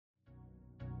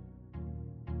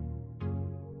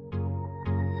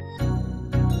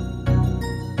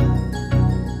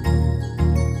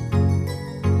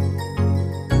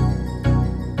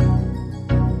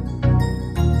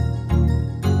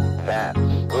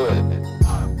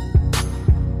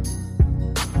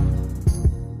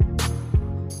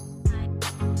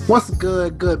What's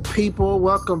good people?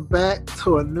 Welcome back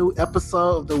to a new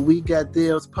episode of the We Got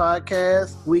Deals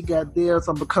podcast. We Got Deals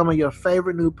on becoming your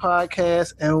favorite new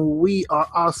podcast, and we are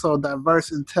also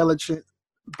diverse, intelligent,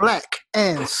 black,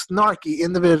 and snarky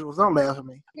individuals. Don't laugh at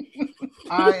me.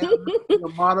 I am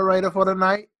your moderator for the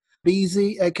night,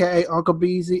 BZ, aka Uncle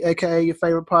BZ, aka your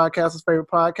favorite podcaster's favorite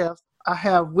podcast. I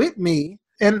have with me,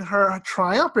 in her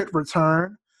triumphant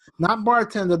return, not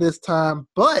bartender this time,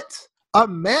 but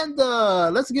Amanda.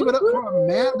 Let's give it up for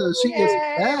Amanda. She is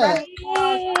back.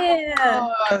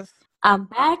 Yeah. I'm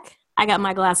back. I got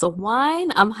my glass of wine.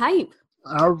 I'm hype.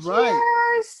 All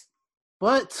right. Cheers.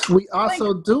 But we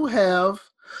also do have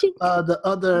the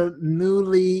other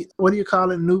newly,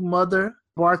 new mother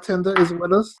bartender is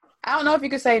with us. I don't know if you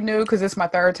could say new because it's my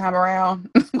third time around.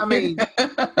 I mean,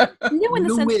 new in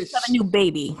the sense of a new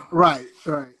baby. Right.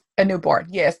 A newborn,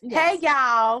 yes. Hey,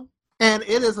 y'all. And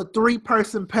it is a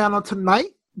 3-person panel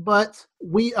tonight, but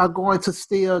we are going to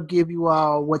still give you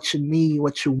all what you need,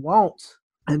 what you want,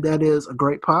 and that is a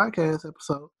great podcast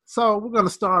episode. So we're going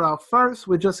to start off first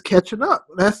with just catching up.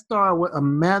 Let's start with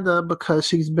Amanda because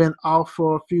she's been off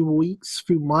for a few weeks,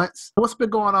 few months. What's been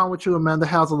going on with you, Amanda?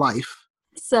 How's life?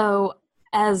 So,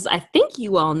 as I think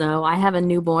you all know, I have a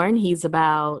newborn. He's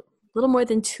about a little more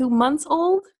than 2 months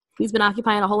old. He's been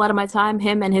occupying a whole lot of my time,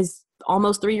 him and his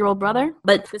almost 3-year-old brother.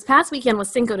 But this past weekend was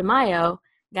Cinco de Mayo.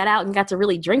 Got out and got to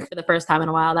really drink for the first time in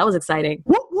a while. That was exciting.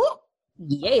 Whoop, whoop.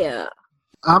 Yeah.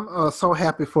 I'm so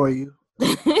happy for you.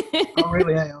 I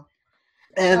really am.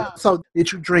 And so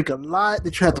did you drink a lot?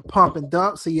 Did you have to pump and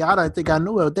dump? See, I don't think I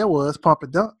knew what that was, pump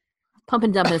and dump. Pump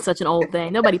and dump is such an old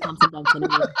thing. Nobody pumps and dumps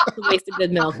anymore. It's a waste of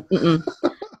good milk.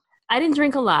 I didn't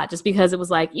drink a lot just because it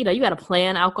was like, you got to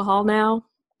plan alcohol now.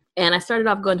 And I started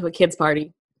off going to a kid's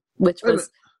party, which was...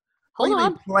 Hold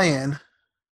on. Plan?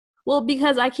 Well,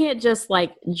 because I can't just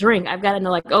drink. I've got to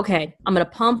know okay, I'm going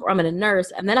to pump or I'm going to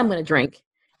nurse and then I'm going to drink.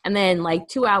 And then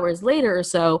 2 hours later or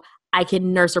so, I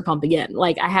can nurse or pump again.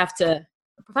 I have to,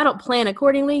 if I don't plan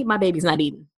accordingly, my baby's not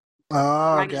eating.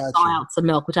 Oh, I got to thaw out some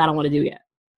milk, which I don't want to do yet.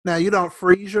 Now, you don't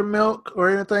freeze your milk or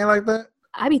anything like that?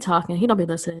 I be talking. He don't be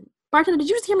listening. Bartender, did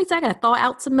you just hear me say I got to thaw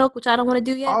out some milk, which I don't want to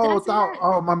do yet?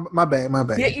 My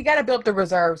bad. Yeah, you got to build the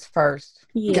reserves first.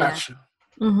 Yeah. Gotcha.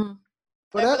 Mm-hmm.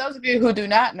 For those of you who do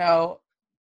not know,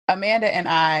 Amanda and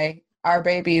I, our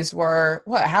babies were,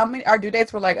 our due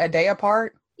dates were a day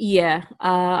apart? Yeah.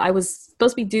 I was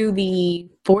supposed to be due the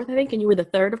 4th, I think, and you were the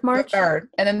 3rd of March? The 3rd.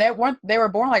 And then they were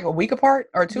born a week apart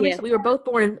or 2 weeks apart? We were both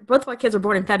of our kids were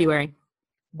born in February.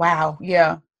 Wow.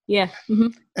 Yeah. Yeah. Mm-hmm.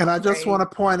 And I just want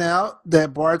to point out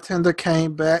that bartender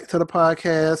came back to the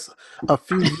podcast a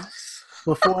few weeks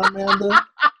before Amanda.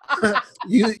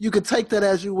 You could take that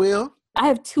as you will. I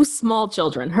have 2 small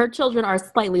children. Her children are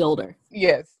slightly older.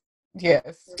 Yes.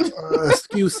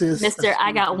 Excuses. Mister,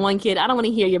 I got 1 kid. I don't want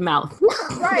to hear your mouth.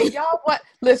 Right. Y'all, what?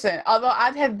 Listen, although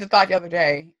I had the thought the other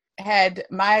day, had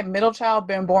my middle child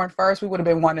been born first, we would have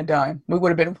been one and done. We would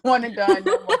have been one and done.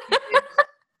 No more kids.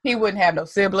 He wouldn't have no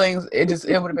siblings. It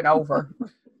would have been over.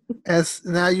 As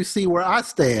now you see where I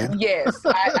stand. Yes,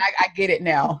 I get it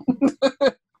now.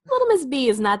 Little Miss B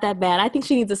is not that bad. I think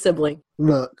she needs a sibling.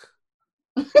 Look.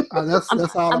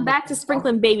 That's all. I'm back to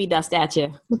sprinkling baby dust at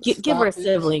you. Give her a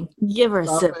sibling. Give her a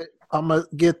sibling. I'm going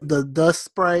to get the dust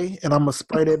spray and I'm going to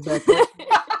spray that back up.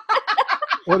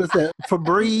 What is that?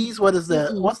 Febreze? What is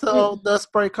that? What's the old dust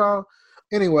spray called?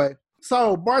 Anyway,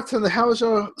 so bartender, how was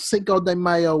your Cinco de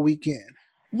Mayo weekend?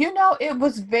 It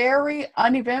was very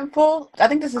uneventful. I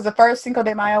think this is the first Cinco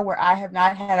de Mayo where I have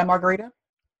not had a margarita.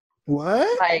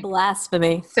 What?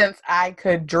 Blasphemy. Since I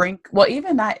could drink, well,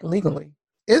 even not legally.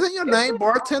 Isn't your name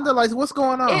bartender? What's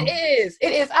going on? It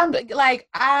is. I'm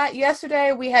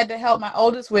yesterday we had to help my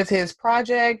oldest with his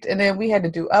project, and then we had to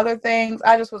do other things.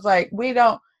 I just was we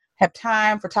don't have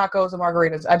time for tacos and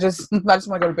margaritas. I just want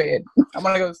to go to bed. I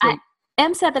want to go to sleep.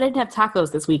 I'm sad that I didn't have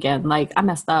tacos this weekend. I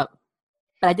messed up.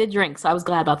 But I did drink, so I was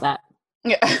glad about that.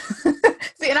 Yeah.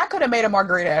 See, and I could have made a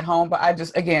margarita at home, but I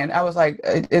was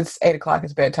it's 8:00.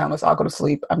 It's bedtime. Let's all go to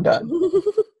sleep. I'm done.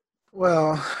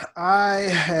 Well, I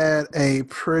had a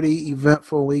pretty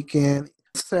eventful weekend.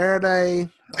 Saturday,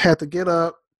 had to get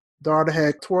up. Daughter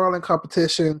had twirling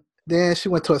competition. Then she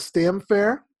went to a STEM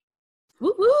fair.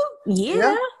 Woo-woo.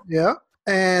 Yeah.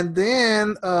 And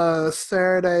then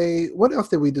Saturday, what else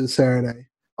did we do Saturday?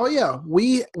 Oh, yeah,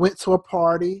 we went to a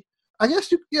party. I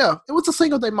guess, it was a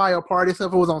Cinco de Mayo party,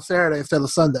 except it was on Saturday instead of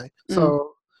Sunday. Mm.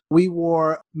 So we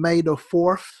wore May the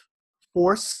 4th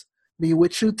Force Be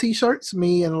With You t-shirts,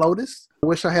 me and Lotus. I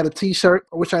wish I had a t-shirt.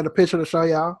 I wish I had a picture to show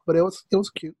y'all, but it was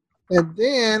cute. And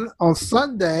then on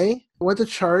Sunday, I went to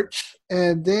church,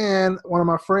 and then one of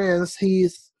my friends,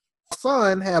 he's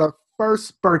son had a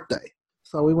first birthday.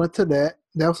 So we went to that.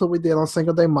 That's what we did on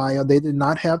Cinco de Mayo. They did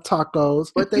not have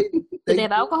tacos, but Did they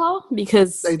have alcohol?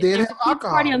 Because they if did there's have a kids'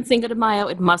 party alcohol. on Cinco de Mayo,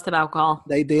 it must have alcohol.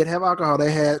 They did have alcohol.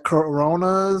 They had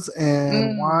Coronas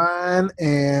and wine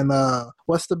and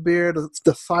what's the beer?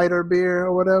 The cider beer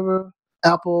or whatever.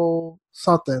 Apple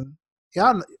something.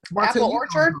 Yeah, Apple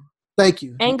Orchard. Thank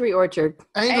you. Angry Orchard.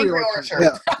 Angry Orchard.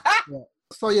 Yeah. Yeah.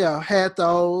 So yeah, had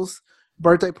those.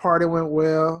 Birthday party went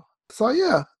well. So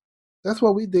yeah, that's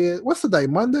what we did. What's the day?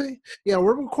 Monday? Yeah,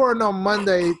 we're recording on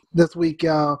Monday this week,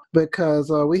 y'all,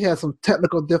 because we had some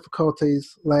technical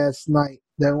difficulties last night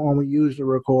that when we usually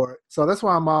record. So that's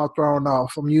why I'm all thrown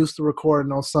off. I'm used to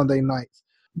recording on Sunday nights.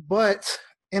 But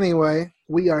anyway,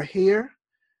 we are here.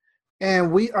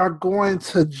 And we are going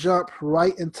to jump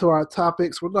right into our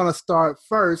topics. We're going to start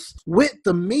first with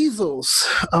the measles.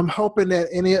 I'm hoping that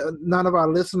none of our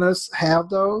listeners have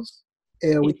those.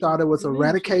 And we thought it was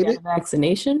eradicated.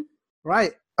 Vaccination?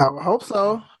 Right. I hope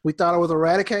so. We thought it was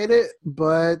eradicated,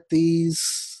 but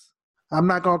I'm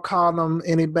not going to call them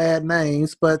any bad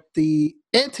names, but the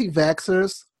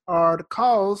anti-vaxxers are the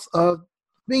cause of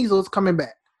measles coming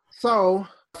back. So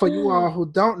for you all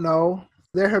who don't know,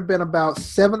 there have been about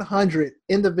 700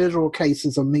 individual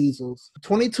cases of measles,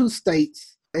 22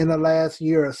 states in the last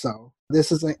year or so.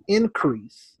 This is an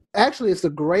increase. Actually, it's the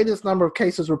greatest number of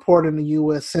cases reported in the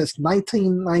U.S. since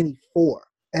 1994.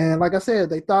 And like I said,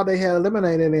 they thought they had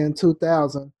eliminated it in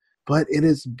 2000, but it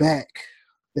is back.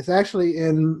 It's actually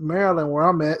in Maryland where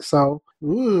I'm at, so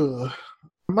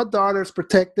my daughter's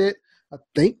protected. I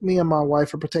think me and my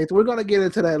wife are protected. We're going to get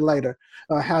into that later,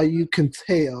 how you can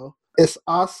tell. It's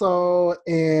also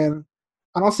in,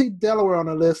 I don't see Delaware on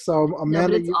the list, so Amanda. No,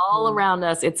 but it's all around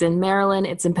us. It's in Maryland,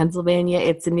 it's in Pennsylvania,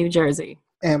 it's in New Jersey.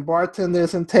 And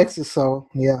bartenders in Texas, so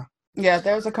yeah. Yeah,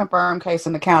 there's a confirmed case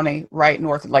in the county right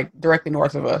north, like directly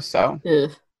north of us, so.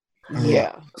 Ugh.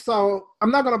 Yeah. So I'm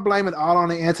not going to blame it all on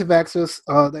the anti-vaxxers.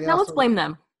 Let's blame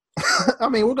them. I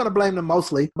mean, we're going to blame them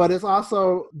mostly, but it's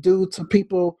also due to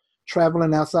people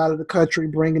traveling outside of the country,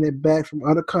 bringing it back from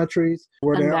other countries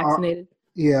where unvaccinated.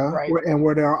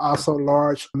 Where there are also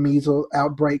large measles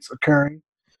outbreaks occurring.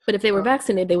 But if they were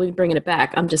vaccinated, they wouldn't be bringing it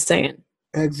back. I'm just saying.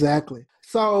 Exactly.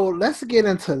 So let's get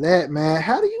into that, man.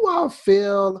 How do you all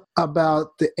feel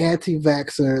about the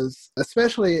anti-vaxxers,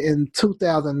 especially in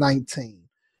 2019?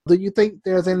 Do you think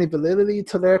there's any validity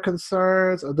to their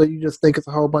concerns, or do you just think it's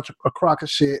a whole bunch of a crock of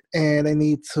shit and they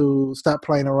need to stop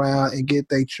playing around and get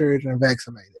their children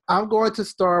vaccinated? I'm going to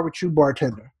start with you,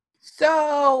 bartender.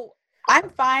 So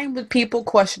I'm fine with people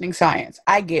questioning science.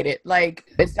 I get it. Like,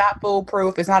 it's not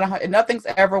foolproof. It's not nothing's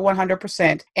ever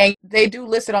 100%. And they do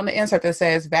list it on the insert that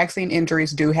says vaccine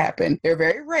injuries do happen. They're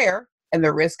very rare and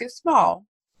the risk is small,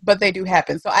 but they do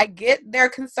happen. So I get their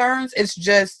concerns. It's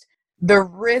just the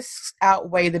risks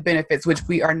outweigh the benefits, which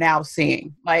we are now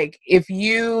seeing. Like, if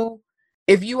you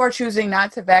are choosing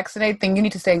not to vaccinate, then you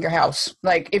need to stay in your house.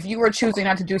 Like, if you are choosing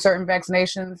not to do certain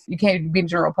vaccinations, you can't be in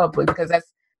general public, because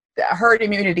herd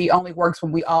immunity only works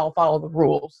when we all follow the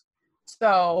rules.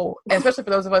 So, especially for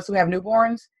those of us who have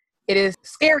newborns, it is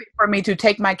scary for me to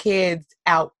take my kids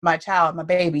out, my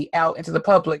baby out into the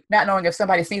public, not knowing if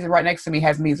somebody sneezing right next to me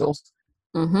has measles.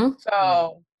 Mm-hmm.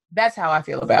 So that's how I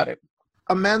feel about it.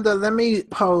 Amanda, let me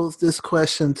pose this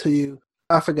question to you.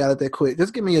 I forgot it that quick.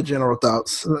 Just give me your general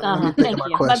thoughts. Thank you. I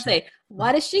was about to say,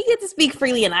 why does she get to speak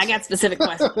freely and I got specific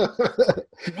questions?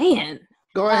 Man.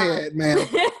 Go ahead, man.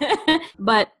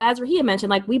 But as Rahia mentioned,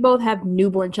 like, we both have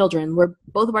newborn children, where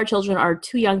both of our children are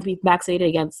too young to be vaccinated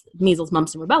against measles,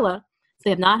 mumps, and rubella. So they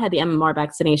have not had the MMR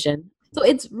vaccination. So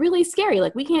it's really scary.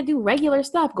 Like, we can't do regular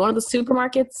stuff. Going to the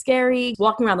supermarket's scary.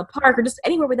 Walking around the park or just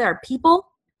anywhere where there are people.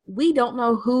 We don't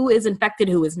know who is infected,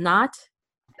 who is not.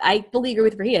 I fully agree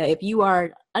with Rahia. If you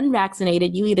are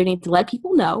unvaccinated, you either need to let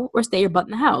people know or stay your butt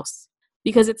in the house,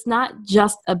 because it's not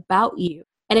just about you.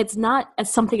 And it's not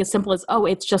something as simple as,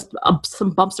 it's just some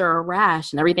bumps or a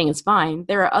rash and everything is fine.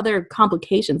 There are other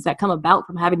complications that come about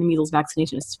from having the measles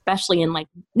vaccination, especially in, like,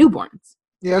 newborns.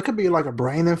 Yeah, it could be like a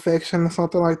brain infection or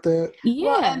something like that. Yeah.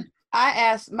 Well, I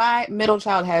asked, my middle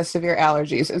child has severe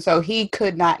allergies, and so he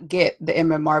could not get the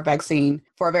MMR vaccine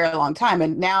for a very long time.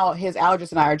 And now his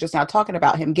allergist and I are just now talking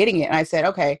about him getting it. And I said,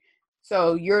 okay,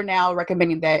 so you're now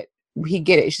recommending that he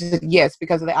get it? She said, yes,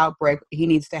 because of the outbreak, he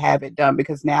needs to have it done,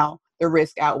 because now the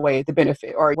risk outweighed the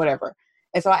benefit or whatever.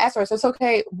 And so I asked her, I said,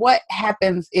 okay, what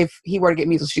happens if he were to get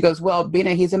measles? She goes, well, being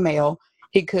that he's a male,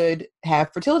 he could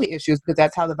have fertility issues, because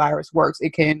that's how the virus works.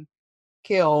 It can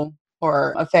kill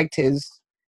or affect his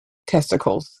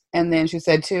testicles. And then she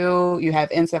said, too, you have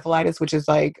encephalitis, which is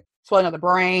like swelling of the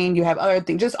brain. You have other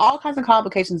things, just all kinds of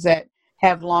complications that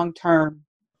have long-term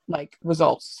like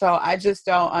results. So I just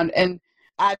don't, and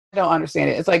I don't understand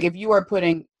it. It's like if you are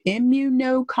putting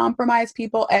immunocompromised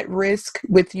people at risk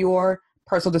with your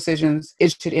personal decisions,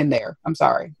 it should end there. I'm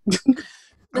sorry.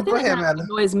 The thing that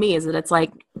annoys me is that it's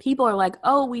like people are like,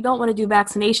 oh, we don't want to do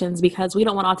vaccinations because we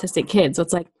don't want autistic kids. So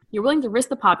it's like you're willing to risk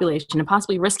the population and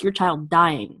possibly risk your child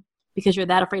dying because you're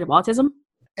that afraid of autism.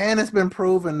 And it's been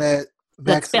proven that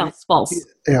that's false.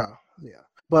 Yeah.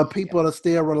 But people are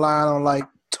still relying on like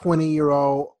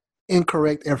 20-year-old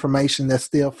incorrect information that's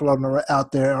still floating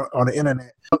out there on the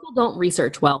internet. People don't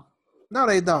research well. No,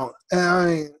 they don't. I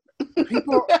mean,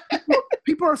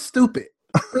 people are stupid.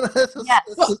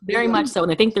 Yes, very much so.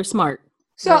 And they think they're smart.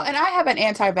 So, and I have an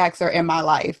anti-vaxxer in my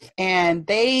life, and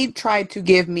they tried to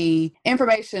give me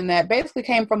information that basically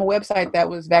came from a website that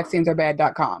was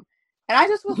vaccinesarebad.com. And I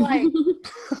just was like,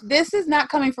 this is not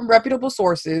coming from reputable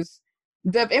sources.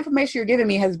 The information you're giving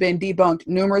me has been debunked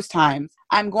numerous times.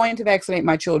 I'm going to vaccinate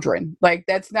my children. Like,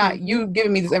 that's not, you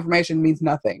giving me this information means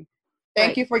nothing.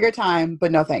 Thank you for your time,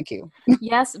 but no thank you.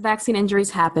 Yes, vaccine injuries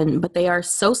happen, but they are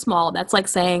so small. That's like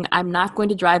saying I'm not going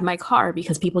to drive my car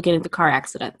because people get into car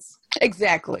accidents.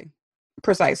 Exactly.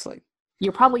 Precisely.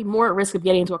 You're probably more at risk of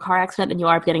getting into a car accident than you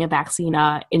are of getting a vaccine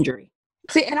injury.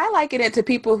 See, and I liken it to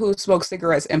people who smoke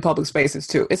cigarettes in public spaces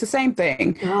too. It's the same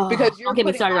thing. Because you're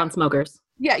getting started on smokers.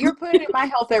 Yeah, you're putting my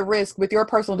health at risk with your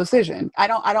personal decision. I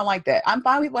don't like that. I'm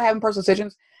fine with people having personal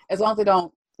decisions as long as they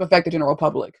don't affect the general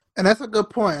public. And that's a good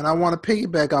point. And I want to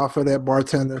piggyback off of that,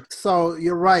 bartender. So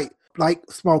you're right. Like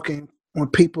smoking, when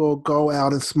people go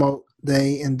out and smoke,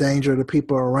 they endanger the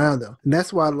people around them. And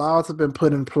that's why laws have been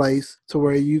put in place to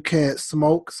where you can't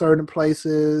smoke certain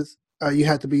places. You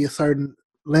have to be a certain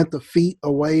length of feet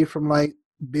away from like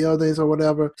buildings or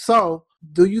whatever. So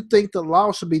do you think the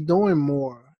law should be doing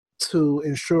more to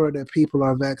ensure that people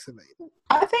are vaccinated?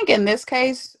 I think in this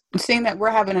case, seeing that we're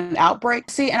having an outbreak,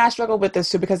 and I struggle with this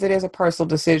too because it is a personal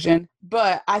decision,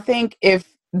 but I think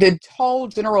if the whole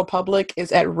general public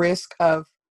is at risk of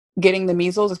getting the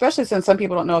measles, especially since some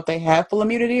people don't know if they have full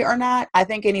immunity or not, I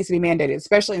think it needs to be mandated,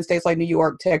 especially in states like New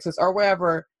York, Texas, or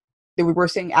wherever that we were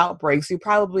seeing outbreaks. You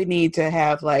probably need to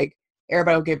have like,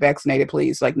 everybody will get vaccinated,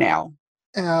 please, like now.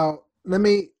 Now, let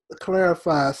me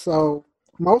clarify. So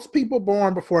most people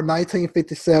born before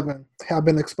 1957 have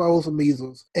been exposed to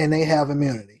measles and they have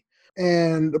immunity.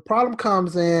 And the problem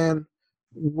comes in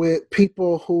with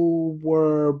people who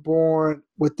were born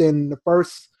within the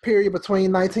first period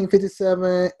between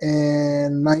 1957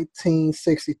 and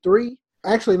 1963.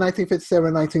 Actually, 1957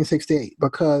 and 1968,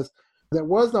 because there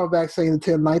was no vaccine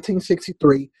until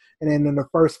 1963. And then in the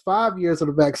first 5 years of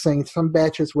the vaccine, some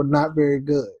batches were not very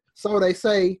good. So they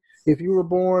say if you were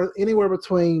born anywhere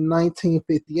between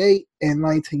 1958 and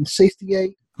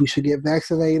 1968, you should get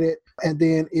vaccinated. And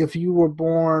then if you were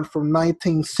born from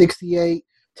 1968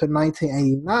 to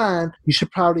 1989, you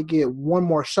should probably get one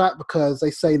more shot because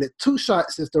they say that 2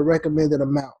 shots is the recommended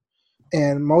amount.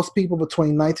 And most people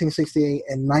between 1968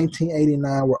 and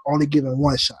 1989 were only given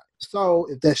 1 shot. So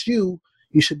if that's you,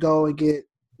 you should go and get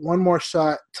one more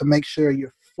shot to make sure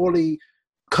you're fully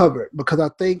covered, because I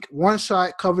think 1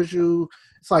 shot covers you.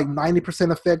 It's like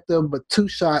 90% effective, but 2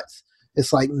 shots,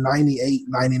 it's like 98,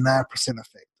 99%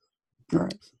 effective.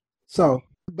 Right. So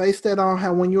base that on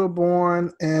how when you were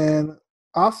born, and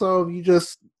also if you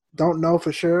just don't know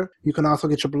for sure, you can also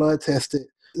get your blood tested.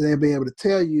 They'll be able to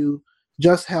tell you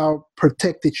just how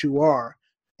protected you are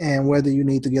and whether you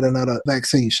need to get another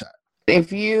vaccine shot.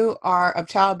 If you are of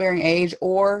childbearing age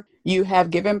or you have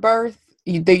given birth,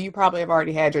 you probably have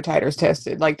already had your titers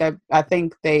tested. Like that, I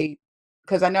think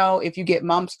because I know if you get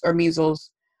mumps or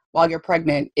measles while you're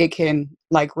pregnant, it can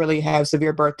like really have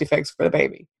severe birth defects for the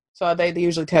baby. So they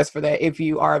usually test for that if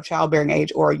you are of childbearing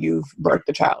age or you've birthed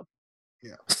the child.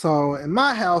 Yeah. So in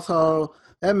my household,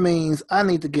 that means I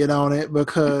need to get on it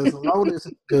because Lotus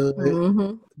is good.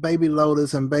 Mm-hmm. Baby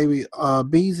Lotus and baby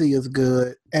Beezy is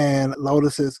good. And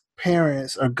Lotus's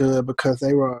parents are good because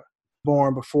they were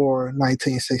born before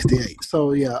 1968.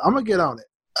 So yeah, I'm going to get on it.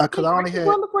 Because I only had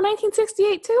born before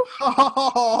 1968 too?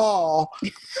 Oh.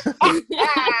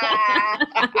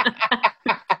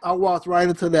 I walked right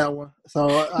into that one. So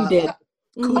you did.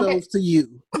 Kudos to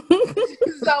you.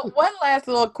 So one last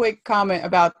little quick comment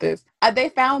about this. They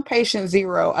found patient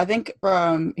 0. I think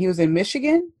he was in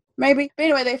Michigan, maybe. But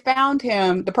anyway, they found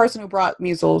him, the person who brought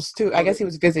measles to, I guess he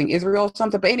was visiting Israel or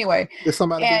something. But anyway. Did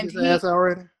somebody beat his ass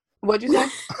already? What'd you say?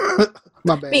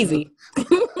 My bad. Easy.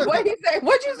 What'd you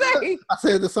say? I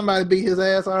said, did somebody beat his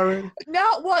ass already?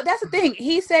 No, well, that's the thing.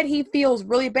 He said he feels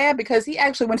really bad because he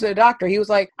actually went to the doctor. He was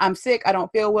like, I'm sick. I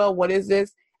don't feel well. What is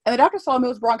this? And the doctor told him it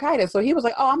was bronchitis. So he was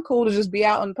like, oh, I'm cool to just be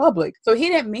out in public. So he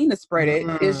didn't mean to spread it.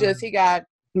 It's just he got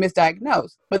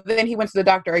misdiagnosed. But then he went to the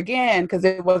doctor again because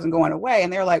it wasn't going away.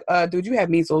 And they're like, dude, you have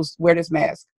measles. Wear this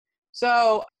mask.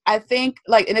 So I think,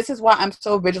 like, and this is why I'm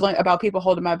so vigilant about people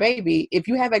holding my baby. If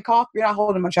you have a cough, you're not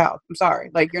holding my child. I'm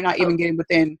sorry. Like, you're not even getting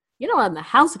within. You're not in the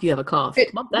house if you have a cough.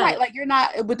 Right. Like, you're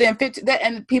not within 50.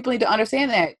 And people need to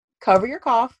understand that. Cover your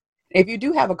cough. If you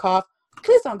do have a cough,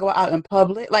 please don't go out in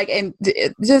public. Like, and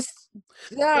just,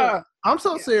 yeah. I'm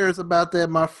so serious about that.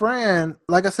 My friend,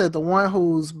 like I said, the one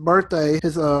whose birthday,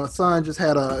 his son just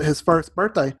had his first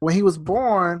birthday. When he was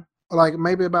born, like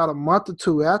maybe about a month or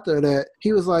two after that,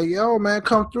 he was like, yo, man,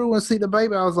 come through and see the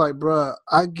baby. I was like, bruh,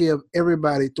 I give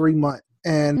everybody 3 months.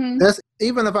 And that's,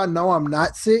 even if I know I'm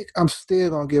not sick, I'm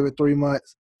still going to give it 3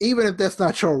 months. Even if that's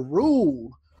not your rule,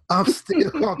 I'm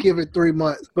still going to give it 3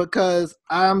 months because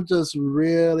I'm just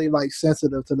really like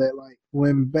sensitive to that. Like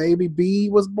when baby B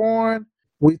was born,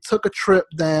 we took a trip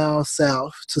down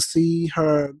south to see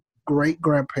her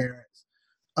great-grandparents.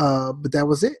 But that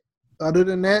was it. Other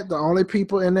than that, the only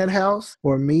people in that house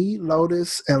were me,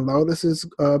 Lotus, and Lotus's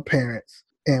parents.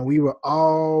 And we were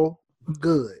all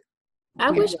good. I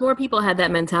wish more people had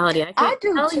that mentality. I can't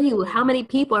tell you how many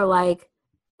people are like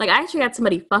I actually had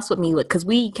somebody fuss with me because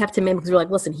we kept him in because we were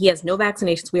like, listen, he has no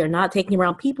vaccinations. We are not taking him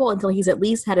around people until he's at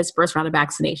least had his first round of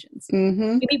vaccinations.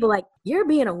 People like, you're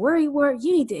being a worrywart.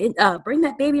 You need to bring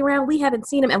that baby around. We haven't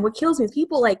seen him. And what kills me is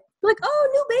people like, oh,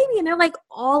 new baby. And they're like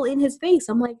all in his face.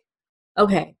 I'm like,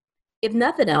 okay, if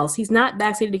nothing else, he's not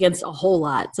vaccinated against a whole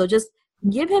lot. So just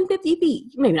give him 50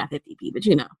 feet. Maybe not 50 feet, but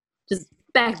just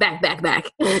back.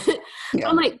 Yeah.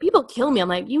 I'm like, people kill me. I'm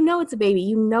like, it's a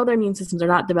baby. Their immune systems are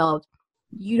not developed.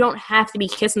 You don't have to be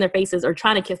kissing their faces or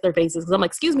trying to kiss their faces. Because I'm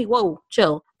like, excuse me, whoa,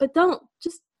 chill. But don't,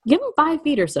 just give them 5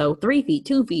 feet or so, 3 feet,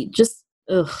 2 feet. Just,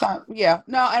 ugh. Yeah,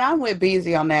 no, and I'm with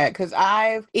Beezy on that because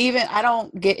I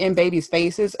don't get in babies'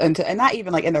 faces and not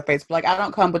even like in their face, but like I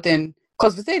don't come within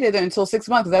close vicinity of them until 6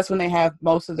 months. That's when they have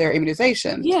most of their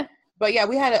immunizations. Yeah. But yeah,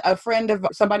 we had a friend of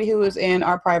somebody who was in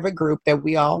our private group that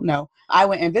we all know. I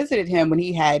went and visited him when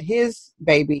he had his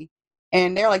baby.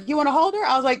 And they're like, you want to hold her?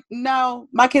 I was like, no,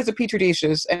 my kids are petri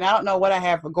dishes. And I don't know what I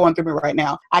have going through me right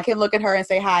now. I can look at her and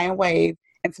say hi and wave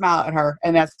and smile at her.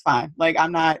 And that's fine. Like, I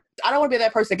don't want to be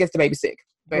that person that gets the baby sick.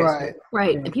 Basically.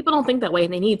 Right. Yeah. And people don't think that way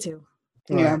and they need to.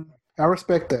 Right. Yeah. I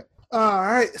respect that. All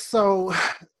right. So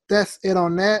that's it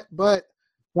on that. But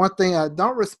one thing I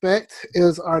don't respect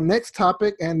is our next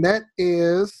topic. And that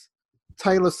is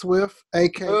Taylor Swift,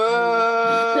 aka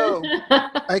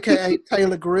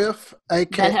Taylor Griff,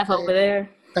 aka over there,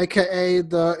 aka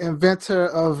the inventor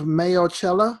of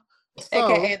Mayochella,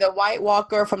 aka the White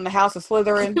Walker from the House of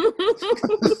Slytherin.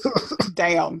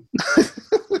 Damn.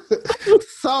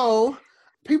 So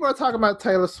people are talking about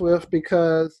Taylor Swift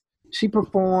because she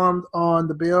performed on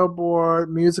the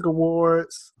Billboard Music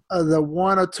Awards. The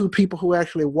 1 or 2 people who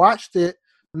actually watched it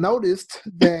noticed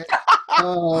that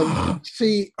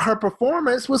her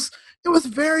performance was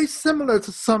very similar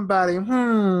to somebody.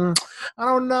 I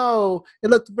don't know. It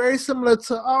looked very similar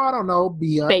to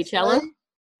Beyonce.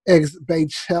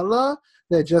 Beychella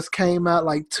that just came out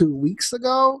like 2 weeks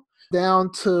ago,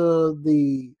 down to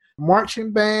the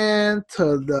marching band,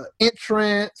 to the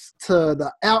entrance, to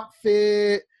the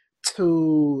outfit,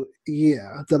 to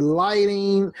the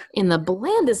lighting in the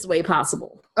blandest way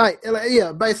possible. Right,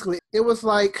 yeah, basically it was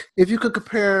like if you could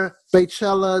compare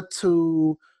Beychella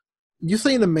to, you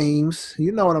seen the memes,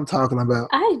 you know what I'm talking about.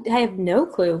 I have no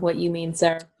clue what you mean,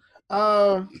 sir.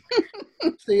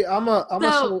 See,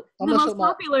 the most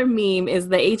popular meme is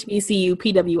the HBCU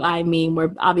PWI meme,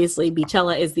 where obviously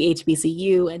Beychella is the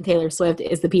HBCU and Taylor Swift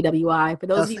is the PWI. For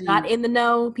those of you not in the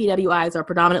know, PWIs are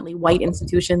predominantly white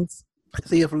institutions.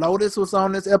 See, if Lotus was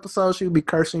on this episode, she would be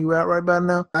cursing you out right by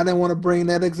now. I didn't want to bring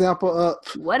that example up.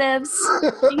 Whatevs.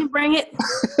 You can bring it.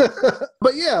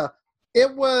 But yeah,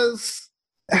 it was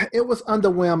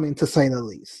underwhelming to say the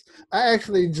least. I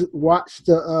actually watched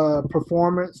the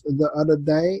performance the other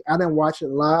day. I didn't watch it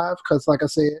live because, like I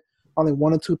said, only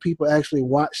 1 or 2 people actually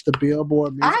watched the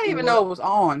Billboard Music I didn't even know it was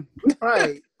on.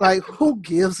 Right. Like, who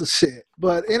gives a shit?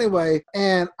 But anyway,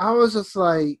 and I was just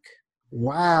like,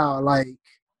 wow, like,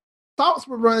 thoughts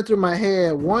were running through my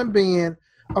head. One being,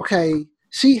 okay,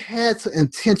 she had to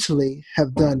intentionally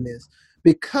have done this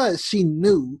because she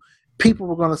knew people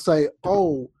were going to say,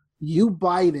 oh, you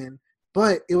Biden,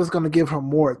 but it was going to give her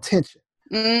more attention.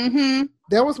 Mm-hmm.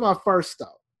 That was my first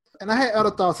thought. And I had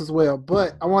other thoughts as well,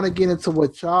 but I want to get into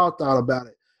what y'all thought about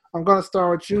it. I'm going to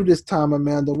start with you this time,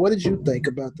 Amanda. What did you think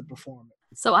about the performance?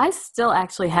 So I still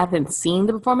actually haven't seen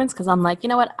the performance because I'm like, you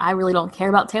know what? I really don't care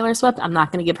about Taylor Swift. I'm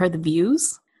not going to give her the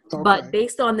views. Okay. But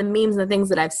based on the memes and the things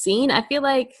that I've seen, I feel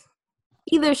like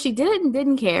either she did it and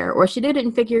didn't care, or she did it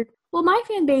and figured, well, my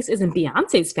fan base isn't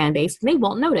Beyonce's fan base, and they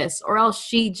won't notice, or else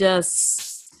she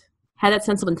just had that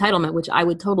sense of entitlement, which I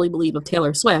would totally believe of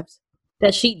Taylor Swift,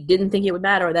 that she didn't think it would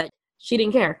matter, or that she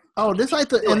didn't care. Oh, this ain't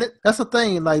the, and that's the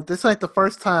thing. Like, this ain't the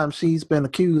first time she's been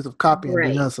accused of copying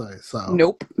Right. Beyonce. So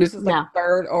Nope. This is like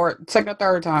No. second or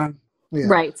third time. yeah.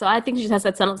 Right. So I think she just has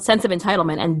that sense of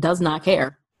entitlement and does not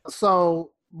care.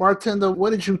 So, bartender, what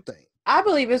did you think? I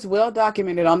believe it's well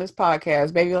documented on this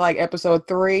podcast, maybe like episode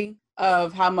 3,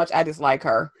 of how much I dislike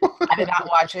her. I did not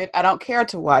watch it. I don't care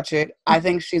to watch it. I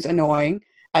think she's annoying.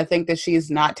 I think that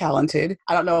she's not talented.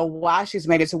 I don't know why she's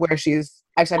made it to where she's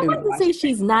actually. I wouldn't say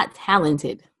she's not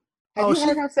talented. Have you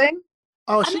heard her sing?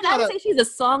 Oh, I mean, I would say she's a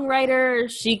songwriter.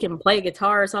 She can play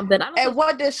guitar or something. I don't And think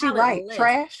what does she write?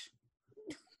 Trash?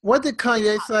 What did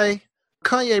Kanye say?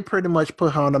 Kanye pretty much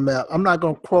put her on the map. I'm not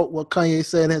going to quote what Kanye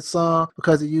said in his song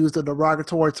because he used a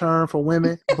derogatory term for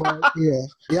women. But yeah,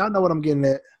 y'all know what I'm getting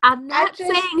at. I'm not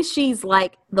saying she's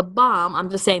like the bomb.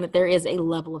 I'm just saying that there is a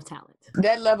level of talent.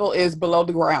 That level is below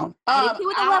the ground. I didn't see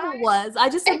what the level was. I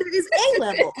just said there is a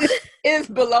level. It's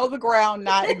below the ground,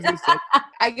 not existent.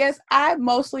 I guess I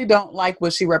mostly don't like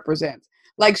what she represents.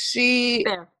 Like she...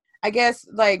 Fair. I guess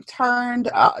like turned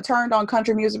on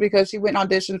country music because she went and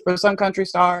auditioned for some country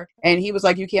star and he was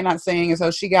like, you cannot sing. And so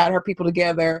she got her people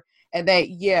together and that's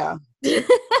how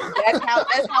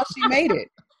she made it.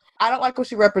 I don't like what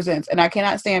she represents and I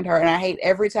cannot stand her. And I hate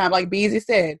every time, like Beezy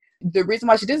said, the reason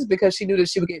why she did this is because she knew that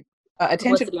she would get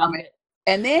attention from it.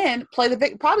 And then probably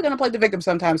going to play the victim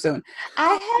sometime soon. I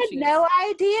had no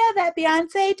idea that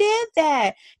Beyonce did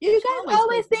that. You guys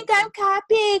always think I'm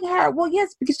copying her. Well,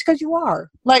 yes, because you are.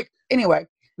 Like, anyway.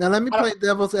 Now, let me play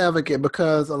devil's advocate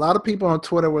because a lot of people on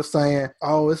Twitter were saying,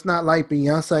 oh, it's not like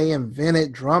Beyonce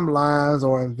invented drum lines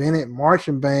or invented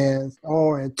marching bands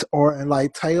or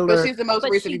like Taylor. But she's the most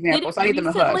recent example, so I need them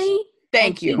to hush.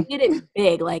 Thank you. She did it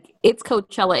big. Like, it's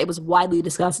Coachella. It was widely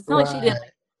discussed. It's not like she did it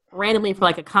randomly for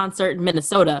like a concert in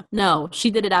Minnesota. No, she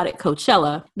did it out at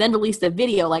Coachella, then released a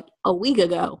video like a week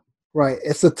ago. Right.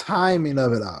 It's the timing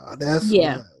of it all.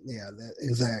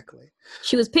 Exactly.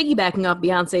 She was piggybacking off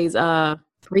Beyonce's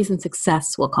recent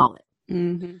success, we'll call it.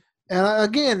 Mm-hmm. And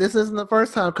again, this isn't the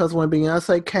first time because when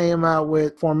Beyonce came out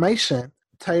with Formation,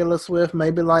 Taylor Swift,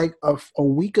 maybe like a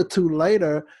week or two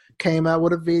later, came out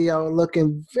with a video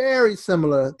looking very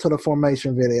similar to the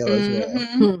Formation video as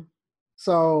well.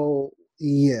 So,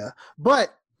 yeah.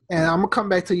 But, and I'm going to come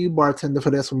back to you, bartender,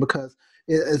 for this one because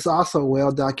it's also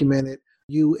well documented.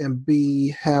 You and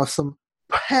B have some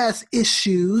past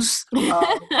issues.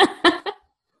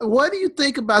 What do you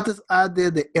think about this idea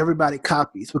that everybody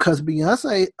copies? Because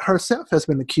Beyonce herself has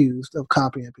been accused of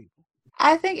copying people.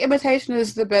 I think imitation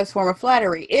is the best form of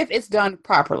flattery if it's done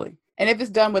properly and if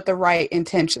it's done with the right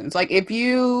intentions. Like if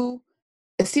you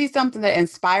see something that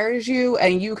inspires you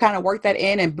and you kind of work that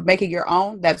in and make it your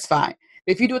own, that's fine.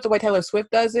 If you do it the way Taylor Swift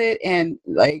does it and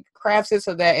like crafts it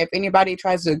so that if anybody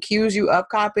tries to accuse you of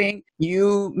copying,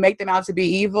 you make them out to be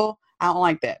evil, I don't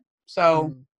like that.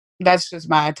 So that's just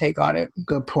my take on it.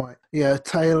 Good point. Yeah,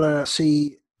 Taylor,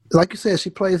 she, like you said, she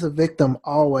plays a victim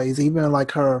always, even in like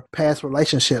her past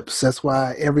relationships. That's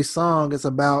why every song is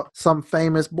about some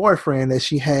famous boyfriend that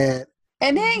she had.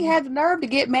 And then had the nerve to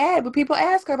get mad when people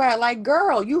ask her about it. Like,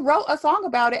 girl, you wrote a song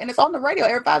about it and it's on the radio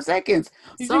every 5 seconds.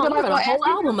 You so think a whole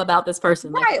album about this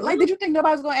person. Right. Like, did you think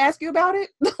nobody was going to ask you about it?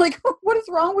 Like, what is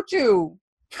wrong with you?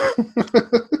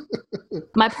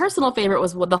 My personal favorite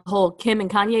was the whole Kim and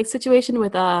Kanye situation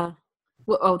with her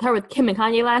with Kim and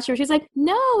Kanye last year. She's like,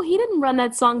 no, he didn't run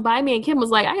that song by me. And Kim was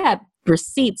like, I got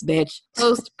receipts, bitch.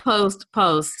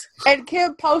 Post. And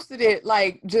Kim posted it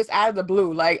like just out of the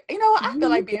blue. Like, you know, I feel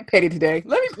like being petty today.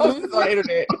 Let me post this on the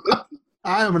internet.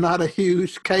 I am not a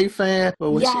huge K fan,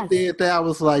 but when she did that, I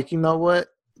was like, you know what?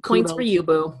 Points for you,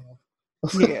 boo.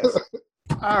 Yes.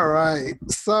 All right.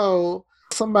 So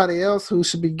somebody else who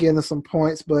should be getting some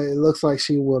points, but it looks like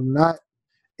she will not,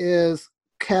 is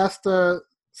Caster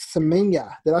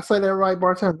Semenya. Did I say that right,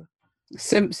 bartender?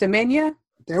 Semenya?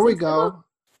 There we go.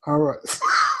 All right.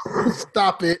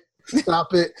 Stop it.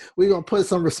 We're going to put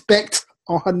some respect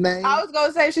on her name. I was going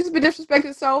to say, she's been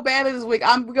disrespected so badly this week.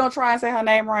 We're going to try and say her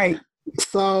name right.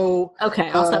 So.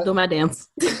 Okay, I'll stop doing my dance.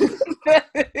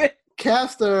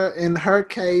 Caster, in her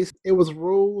case, it was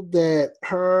ruled that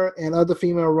her and other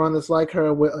female runners like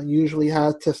her with unusually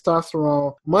high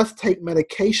testosterone must take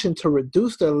medication to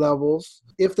reduce their levels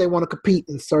if they want to compete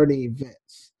in certain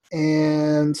events.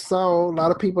 And so a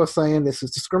lot of people are saying this is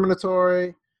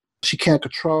discriminatory. She can't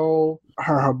control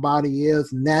her body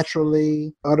is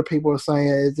naturally. Other people are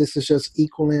saying this is just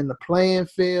equaling the playing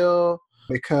field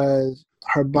because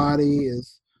her body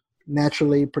is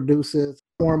naturally produces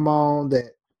hormone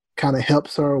that kind of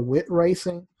helps her with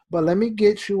racing. But let me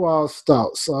get you all's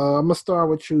thoughts. I'm going to start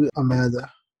with you,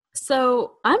 Amanda.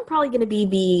 So I'm probably going to be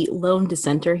the lone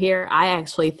dissenter here. I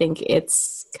actually think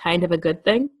it's kind of a good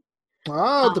thing.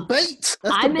 Oh, debate.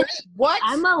 What?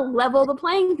 I'm a level the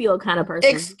playing field kind of person.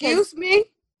 Excuse me?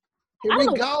 Here we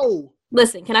go.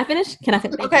 Listen, can I finish?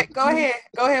 Okay, go ahead.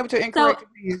 Go ahead with your incorrect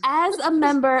opinion. As a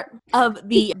member of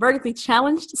the vertically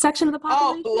challenged section of the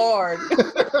population, Lord.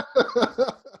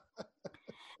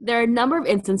 there are a number of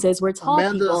instances where tall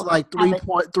Amanda's people like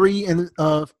 3.3 and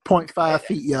 0.5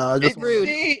 feet, y'all. Just rude.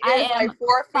 She I is am like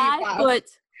 4 feet 5 foot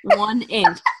 1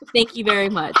 inch. Thank you very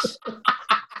much.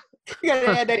 You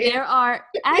gotta add that in. There are,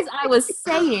 as I was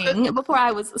saying before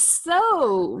I was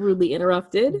so rudely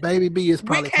interrupted. Baby B is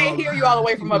probably We can't taller. hear you all the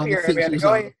way from up She's here, only 6 Amanda. years Go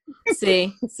old. ahead.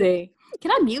 See.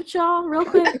 Can I mute y'all real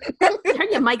quick?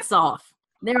 Turn your mics off.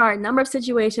 There are a number of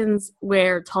situations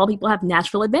where tall people have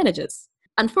natural advantages.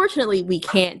 Unfortunately, we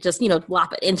can't just,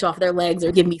 lop an inch off their legs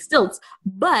or give me stilts.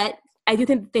 But I do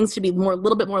think things should be a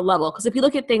little bit more level. Because if you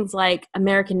look at things like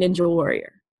American Ninja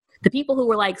Warrior, the people who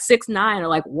were like 6'9" are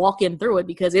like walking through it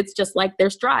because it's just like their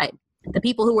stride. The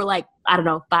people who were like,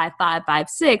 5'5",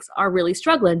 5'6" are really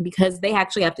struggling because they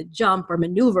actually have to jump or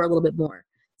maneuver a little bit more.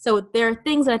 So there are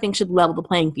things that I think should level the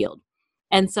playing field.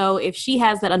 And so if she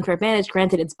has that unfair advantage,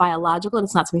 granted it's biological and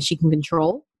it's not something she can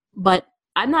control, but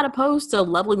I'm not opposed to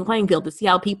leveling the playing field to see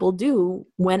how people do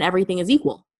when everything is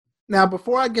equal. Now,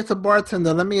 before I get to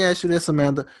bartender, let me ask you this,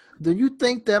 Amanda. Do you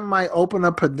think that might open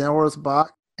up Pandora's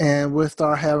box and we'll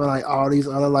start having like all these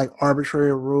other like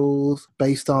arbitrary rules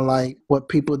based on like what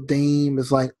people deem is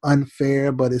like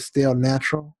unfair, but it's still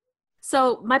natural?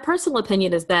 So my personal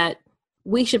opinion is that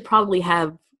we should probably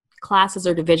have classes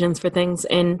or divisions for things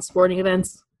in sporting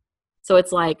events. So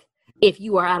it's like, if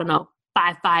you are,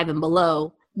 5'5" and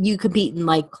below, you compete in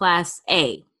like class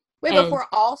A. Wait, but for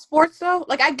all sports though?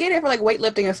 Like I get it for like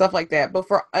weightlifting and stuff like that, but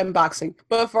for boxing.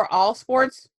 But for all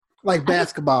sports? Like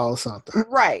basketball or something.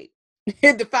 Right.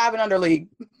 Hit the 5 and under league.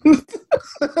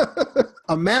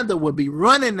 Amanda would be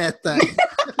running that thing.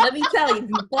 Let me tell you,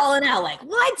 you're falling out like,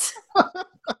 what?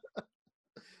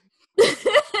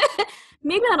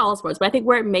 Maybe not all sports, but I think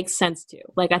where it makes sense to.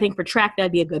 Like, I think for track,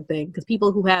 that'd be a good thing. Because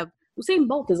people who have, Usain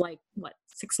Bolt is like,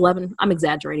 6'11"? I'm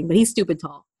exaggerating, but he's stupid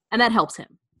tall. And that helps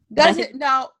him. Does it?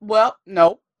 No. Well,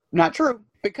 no, not true.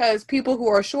 Because people who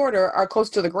are shorter are close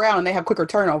to the ground and they have quicker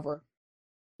turnover.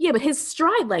 Yeah, but his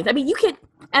stride length, I mean, you can,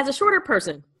 as a shorter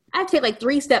person, I have to take like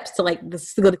 3 steps to like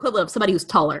the equivalent of somebody who's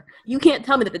taller. You can't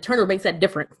tell me that the turnover makes that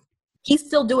different. He's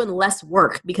still doing less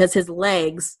work because his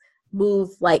legs move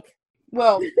like...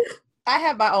 Well, I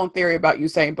have my own theory about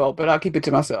Usain Bolt, but I'll keep it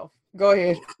to myself. Go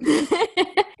ahead.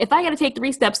 If I got to take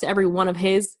 3 steps to every one of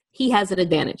his, he has an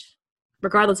advantage.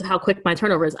 Regardless of how quick my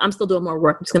turnover is, I'm still doing more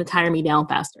work. It's going to tire me down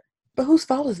faster. But whose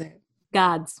fault is that?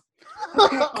 God's.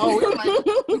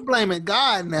 Oh, we're blaming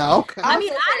God now. Okay. I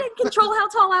mean, I didn't control how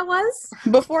tall I was.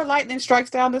 Before lightning strikes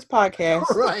down this podcast.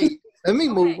 All right. Let me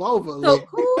move over. So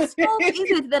whose fault is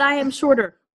it that I am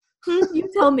shorter? You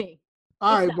tell me.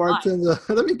 All right, bartender.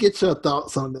 Let me get your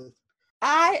thoughts on this.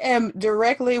 I am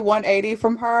directly 180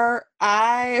 from her.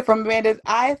 From Amanda,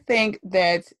 I think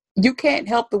that you can't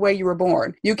help the way you were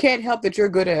born. You can't help that you're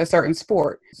good at a certain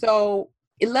sport. So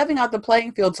leveling out the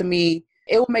playing field, to me,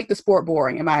 it will make the sport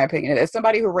boring, in my opinion. As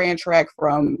somebody who ran track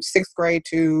from 6th grade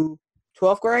to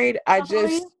 12th grade, I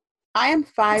am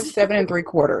 5'7"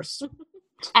 '3/4.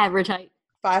 Average height.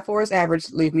 5'4" is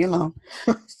average. Leave me alone.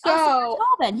 So tall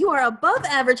then. You are above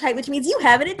average height, which means you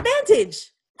have an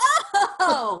advantage.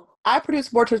 Oh. I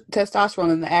produce more testosterone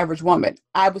than the average woman.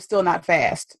 I was still not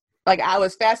fast. Like, I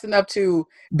was fast enough to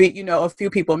beat, a few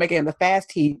people, make it in the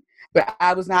fast heat, but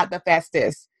I was not the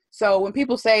fastest. So when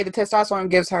people say the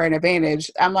testosterone gives her an advantage,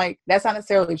 I'm like, that's not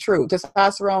necessarily true.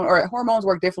 Testosterone or hormones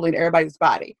work differently in everybody's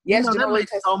body. Yes, that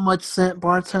makes so much sense,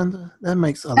 bartender. That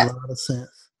makes a lot of sense.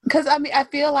 Because, I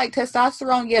feel like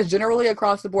testosterone, yes, generally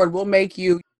across the board will make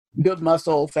you build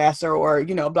muscle faster or,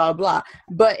 blah, blah.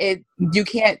 But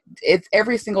it's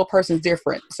every single person's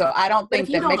different. So I don't think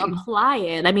that if you don't apply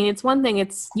it, I mean, it's one thing,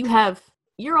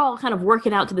 you're all kind of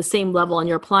working out to the same level and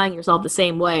you're applying yourself the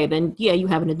same way, then yeah, you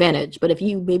have an advantage. But if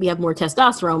you maybe have more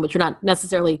testosterone, but you're not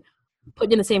necessarily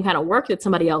putting in the same kind of work that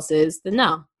somebody else is, then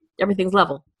no, everything's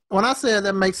level. When I said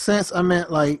that makes sense, I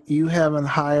meant like you having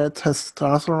higher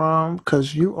testosterone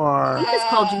because you are. I just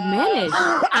called you managed.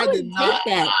 I wouldn't take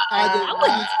that. I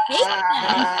wouldn't take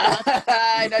that.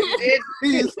 I know you did.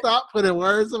 Please stop putting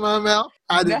words in my mouth.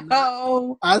 I didn't.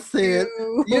 No. I said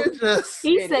you just.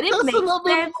 He said it just a makes little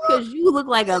bit sense more. because you look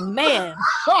like a man.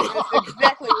 That's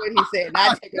exactly what he said.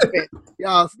 Not take offense.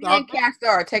 Y'all Me stop. and Castor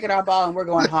are taking our ball and we're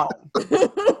going home.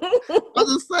 I'm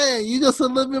just saying, you just a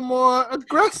little bit more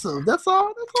aggressive. That's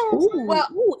all. That's all I'm saying. Well,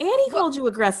 Ooh, and he called you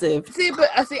aggressive. See, but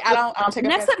I don't take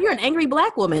Next offense. up, you're an angry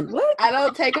black woman. What? I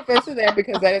don't take offense to that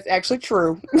because that is actually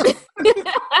true.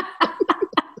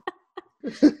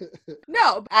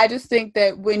 No, I just think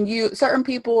that when certain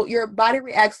people, your body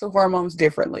reacts to hormones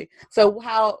differently. So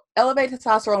how elevated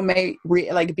testosterone may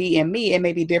be in me, it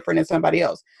may be different in somebody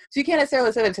else. So you can't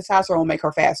necessarily say that testosterone will make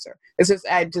her faster. It's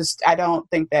just, I don't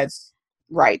think that's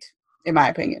right, in my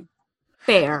opinion.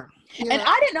 Fair. Yeah. And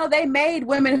I didn't know they made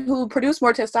women who produce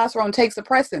more testosterone take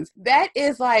suppressants. That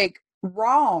is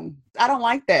wrong. I don't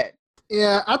like that.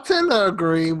 Yeah, I tend to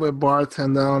agree with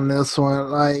Bartender on this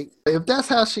one. Like, if that's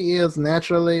how she is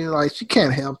naturally, like, she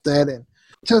can't help that. And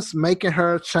just making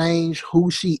her change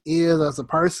who she is as a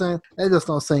person, that just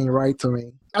don't seem right to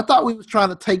me. I thought we was trying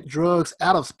to take drugs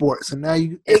out of sports, and now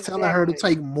you telling her to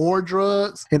take more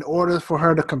drugs in order for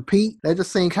her to compete. That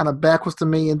just seemed kind of backwards to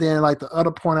me. And then, like, the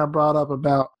other point I brought up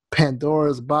about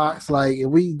Pandora's box, like, if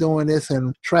we doing this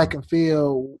in track and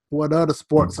field, what other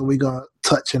sports are we gonna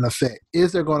touch and affect?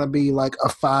 Is there gonna be like a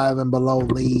 5 and below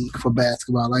league for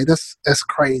basketball? Like, that's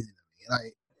crazy to me.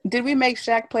 Like, did we make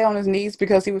Shaq play on his knees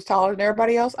because he was taller than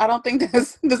everybody else? I don't think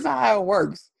that's not how it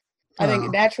works. I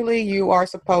think naturally you are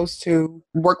supposed to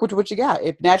work with what you got.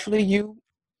 If naturally you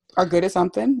are good at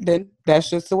something, then that's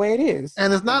just the way it is.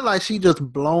 And it's not like she just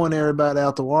blowing everybody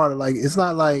out the water. Like, it's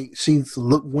not like she's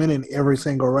winning every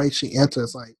single race she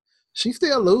enters. Like, she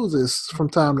still loses from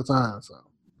time to time. So.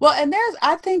 Well, and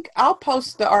I think I'll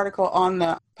post the article on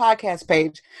the podcast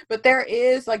page, but there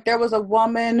was a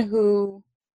woman who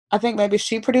I think maybe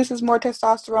she produces more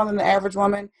testosterone than the average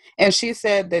woman. And she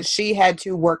said that she had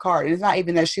to work hard. And it's not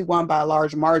even that she won by a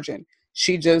large margin.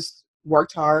 She just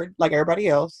worked hard like everybody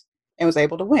else and was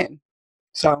able to win.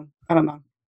 So, I don't know.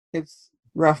 It's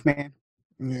rough, man.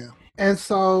 Yeah. And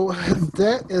so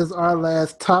that is our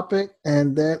last topic,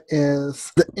 and that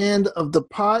is the end of the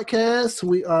podcast.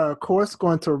 We are, of course,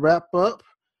 going to wrap up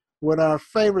with our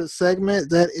favorite segment,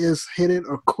 that is Hit It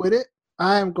or Quit It.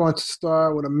 I am going to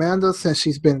start with Amanda since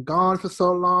she's been gone for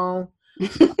so long.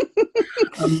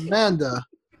 Amanda,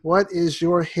 what is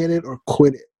your Hit It or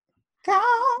Quit It?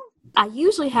 I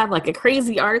usually have like a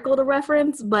crazy article to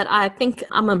reference, but I think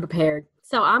I'm unprepared.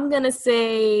 So I'm going to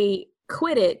say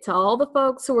quit it to all the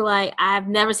folks who were like, I've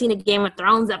never seen a Game of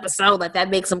Thrones episode. Like, that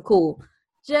makes them cool.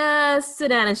 Just sit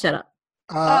down and shut up.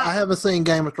 I haven't seen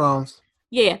Game of Thrones.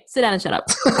 Yeah, sit down and shut up.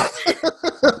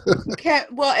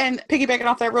 Well, and piggybacking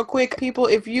off that real quick, people,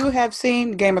 if you have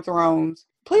seen Game of Thrones,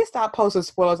 please stop posting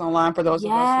spoilers online for those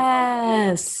of us.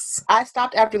 Yes. I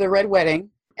stopped after the Red Wedding,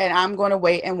 and I'm going to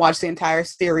wait and watch the entire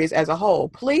series as a whole.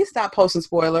 Please stop posting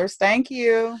spoilers. Thank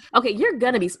you. Okay, you're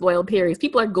going to be spoiled, period.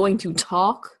 People are going to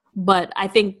talk, but I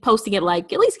think posting it,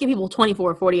 like, at least give people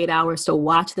 24 or 48 hours to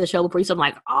watch the show before you start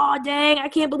like, oh, dang, I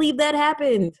can't believe that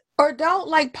happened. Or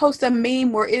don't post a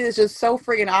meme where it is just so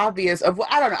freaking obvious of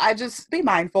what, I don't know. I just be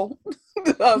mindful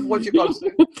of what you're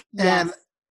posting. And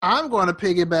I'm going to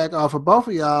piggyback off of both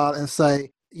of y'all and say,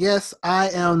 yes,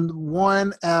 I am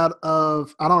one out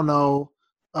of, I don't know,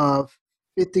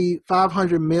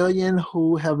 500 million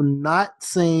who have not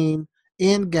seen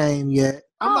Endgame yet.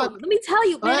 Let me tell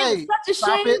you, man, hey, it's such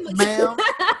a shame.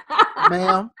 It,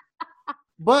 ma'am.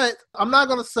 But I'm not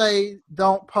going to say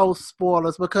don't post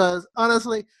spoilers because,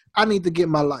 honestly, I need to get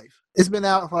my life. It's been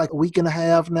out for like a week and a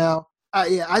half now.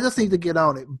 I just need to get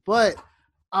on it. But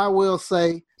I will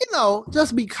say,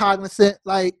 just be cognizant.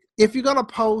 Like, if you're going to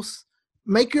post,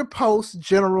 make your post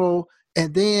general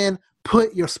and then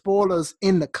put your spoilers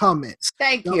in the comments.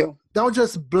 Thank you. Don't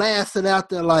just blast it out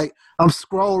there like I'm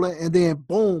scrolling and then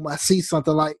boom, I see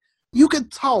something. Like, you can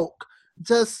talk.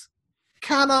 Just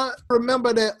kind of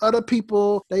remember that other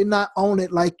people, they not own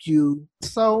it like you.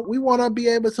 So we want to be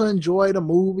able to enjoy the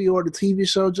movie or the TV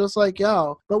show just like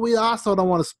y'all. But we also don't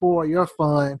want to spoil your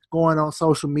fun going on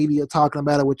social media, talking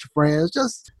about it with your friends.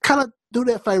 Just kind of do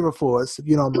that favor for us if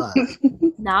you don't mind.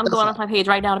 Now I'm going off my page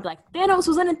right now to be like, Thanos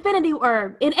was in Infinity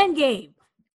or in Endgame.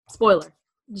 Spoiler.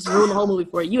 Just ruin the whole movie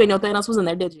for you. You ain't know Thanos was in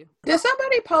there, did you? Did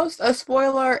somebody post a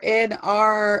spoiler in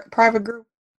our private group?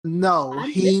 No,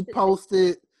 he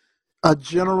posted a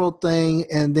general thing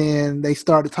and then they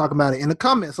started talking about it in the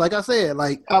comments. Like I said,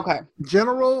 okay,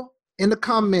 general in the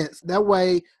comments. That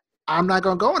way I'm not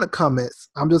going to go in the comments.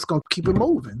 I'm just going to keep it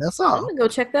moving. That's all. I'm going to go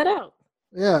check that out.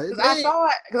 Yeah. I saw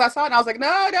it and I was like,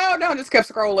 no, just kept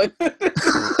scrolling.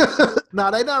 No,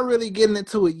 they're not really getting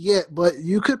into it yet, but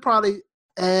you could probably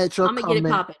add your I'm gonna comment. get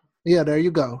it popping. Yeah, there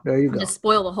you go. There you go. Just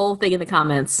spoil the whole thing in the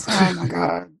comments. Oh my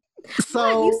God.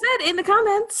 So You said in the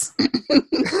comments.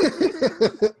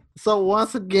 So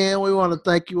once again, we want to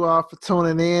thank you all for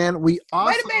tuning in. We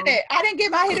also Wait a minute. I didn't get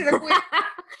my hit or quit.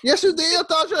 Yes, you did. I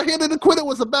thought your hit and quit it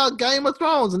was about Game of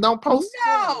Thrones and don't post.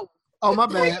 No. Oh, my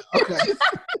bad. Okay.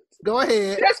 Go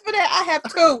ahead. Just for that, I have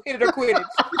 2 hit it or quit it.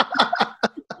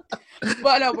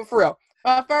 But no, but for real.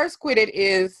 My first quit it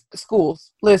is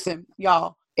schools. Listen,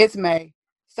 y'all, it's May.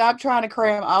 Stop trying to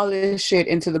cram all this shit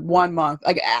into the 1 month.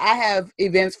 Like, I have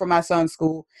events for my son's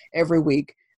school every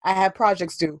week. I have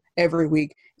projects due every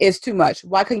week. It's too much.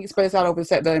 Why couldn't you spread this out over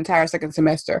the entire second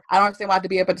semester? I don't understand why I have to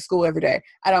be up at the school every day.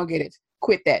 I don't get it.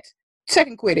 Quit that.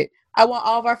 Second, quit it. I want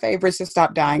all of our favorites to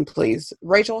stop dying, please.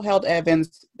 Rachel Held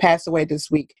Evans passed away this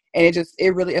week, and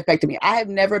it really affected me. I have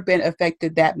never been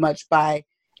affected that much by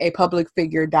a public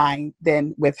figure dying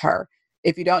than with her.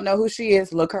 If you don't know who she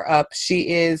is, look her up. She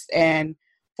is an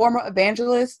former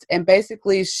evangelist, and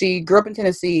basically she grew up in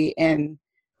Tennessee, and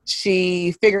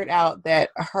she figured out that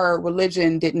her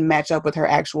religion didn't match up with her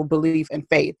actual belief and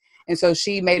faith. And so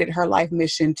she made it her life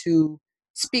mission to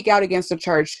speak out against the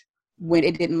church when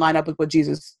it didn't line up with what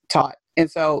Jesus taught. And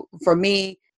so for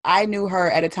me, I knew her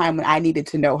at a time when I needed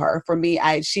to know her. For me,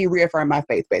 she reaffirmed my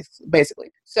faith, basically.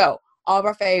 So all of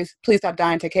our faves, please stop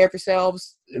dying. Take care of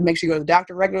yourselves. Make sure you go to the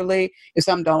doctor regularly. If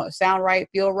something don't sound right,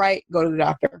 feel right, go to the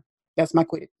doctor. That's my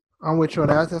quit. I'm with you on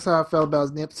that. That's how I felt about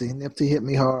Nipsey. Nipsey hit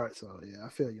me hard. So, yeah, I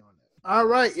feel you on that. All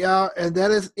right, y'all. And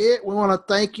that is it. We want to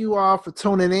thank you all for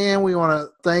tuning in. We want to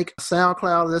thank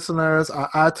SoundCloud listeners, our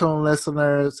iTunes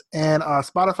listeners, and our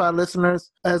Spotify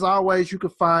listeners. As always, you can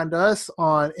find us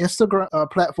on Instagram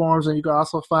platforms, and you can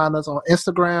also find us on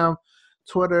Instagram,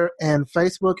 Twitter, and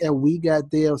Facebook at We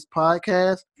Got Devs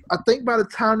Podcast. I think by the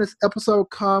time this episode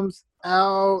comes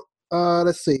out,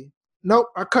 let's see. Nope,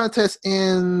 our contest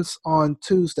ends on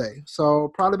Tuesday.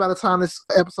 So probably by the time this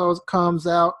episode comes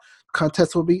out,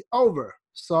 contest will be over.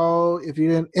 So if you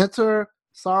didn't enter,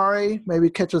 sorry,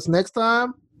 maybe catch us next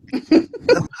time.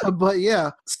 But yeah,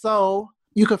 so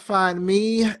you can find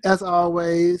me, as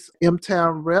always,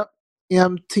 MTown Rep,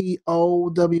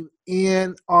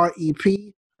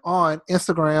 MTOWNREP on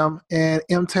Instagram, and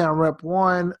MTown Rep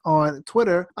 1 on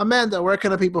Twitter. Amanda, where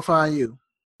can the people find you?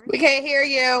 We can't hear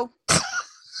you.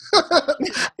 I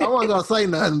wasn't going to say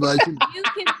nothing, but you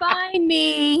can find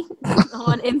me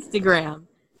on Instagram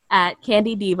at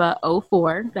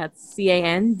CandyDiva04. That's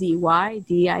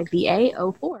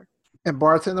CandyDiva04. And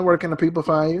bartender, where can the people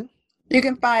find you? You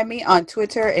can find me on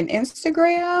Twitter and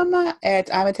Instagram at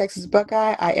I'm a Texas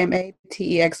Buckeye.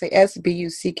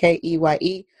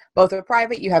 IMATEXASBUCKEYE. Both are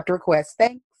private. You have to request.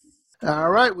 Thanks. All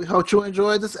right. We hope you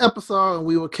enjoyed this episode, and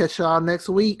we will catch y'all next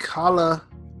week. Holla.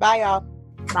 Bye, y'all.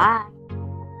 Bye.